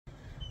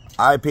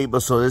Alright, people,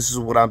 so this is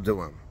what I'm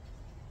doing.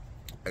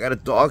 I got a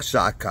dog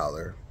shock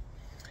collar,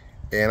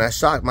 and I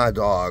shocked my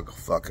dog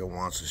fucking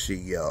once and she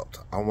yelped.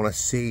 I want to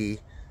see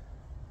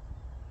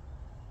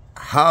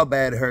how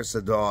bad it hurts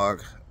the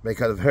dog,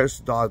 because if it hurts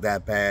the dog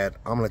that bad,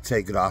 I'm going to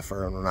take it off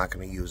her and I'm not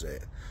going to use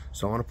it.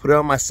 So I'm going to put it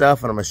on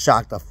myself and I'm going to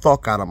shock the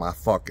fuck out of my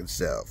fucking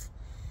self.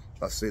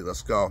 Let's see,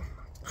 let's go.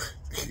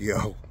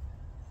 Yo.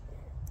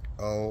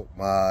 Oh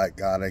my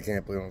God, I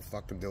can't believe I'm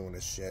fucking doing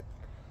this shit.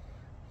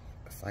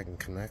 If I can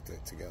connect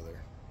it together.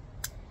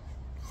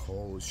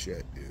 Holy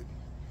shit, dude.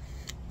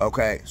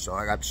 Okay, so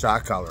I got the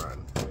shock collar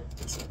on.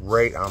 It's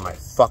right on my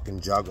fucking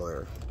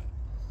jugular.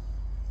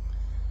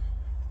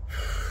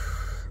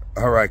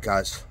 Alright,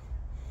 guys.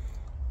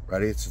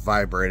 Ready? It's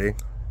vibrating.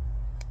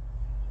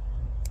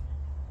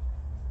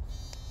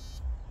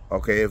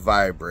 Okay, it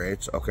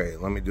vibrates. Okay,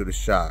 let me do the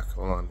shock.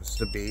 Hold on, this is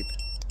the beep.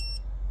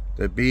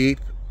 The beep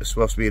is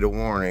supposed to be the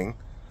warning.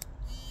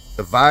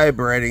 The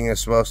vibrating is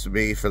supposed to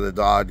be for the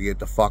dog to get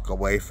the fuck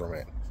away from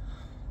it.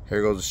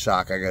 Here goes the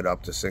shock. I got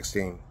up to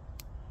 16.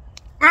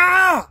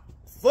 Ah!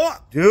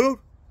 Fuck, dude.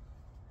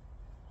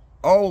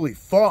 Holy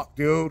fuck,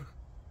 dude.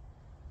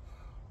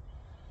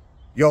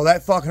 Yo,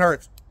 that fucking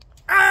hurts.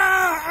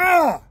 Ah!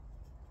 Ah!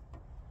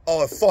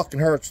 Oh, it fucking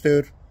hurts,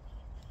 dude.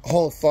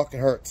 Oh, it fucking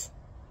hurts.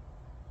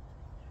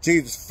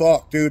 Jesus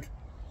fuck, dude.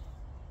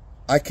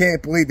 I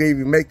can't believe they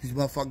even make these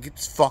motherfuckers. Get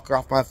this fucker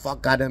off my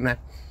fuck goddamn neck.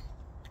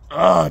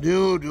 Ah,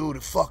 dude,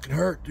 it fucking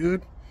hurt,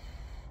 dude.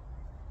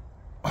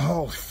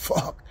 Holy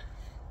fuck.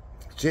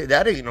 Shit,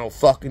 that ain't no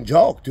fucking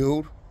joke,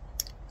 dude.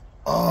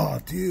 Oh,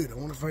 dude, I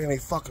wonder if I got any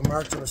fucking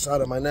marks on the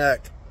side of my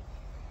neck.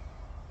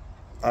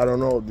 I don't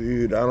know,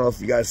 dude. I don't know if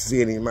you guys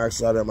see any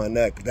marks out of my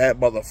neck, but that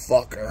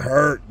motherfucker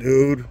hurt,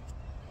 dude.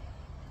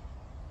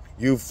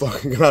 You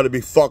fucking gotta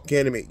be fucking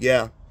kidding me.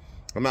 Yeah,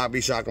 I'm not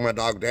be shocking my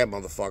dog with that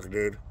motherfucker,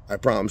 dude. I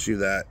promise you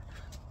that.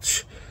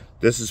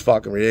 This is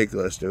fucking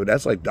ridiculous, dude.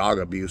 That's like dog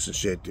abuse and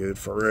shit, dude.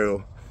 For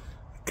real.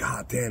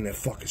 God damn, that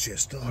fucking shit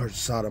still hurts the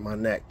side of my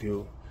neck,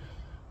 dude.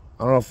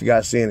 I don't know if you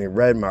guys see any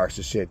red marks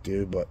and shit,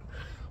 dude, but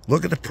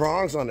look at the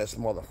prongs on this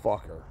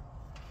motherfucker.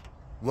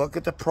 Look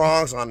at the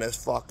prongs on this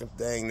fucking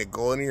thing that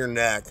go into your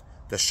neck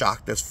to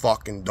shock this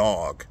fucking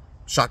dog.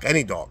 Shock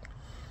any dog.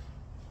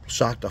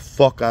 Shock the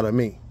fuck out of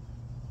me.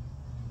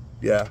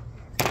 Yeah.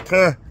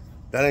 That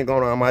ain't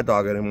going on my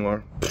dog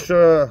anymore.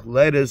 Sure.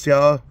 Laters,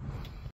 y'all.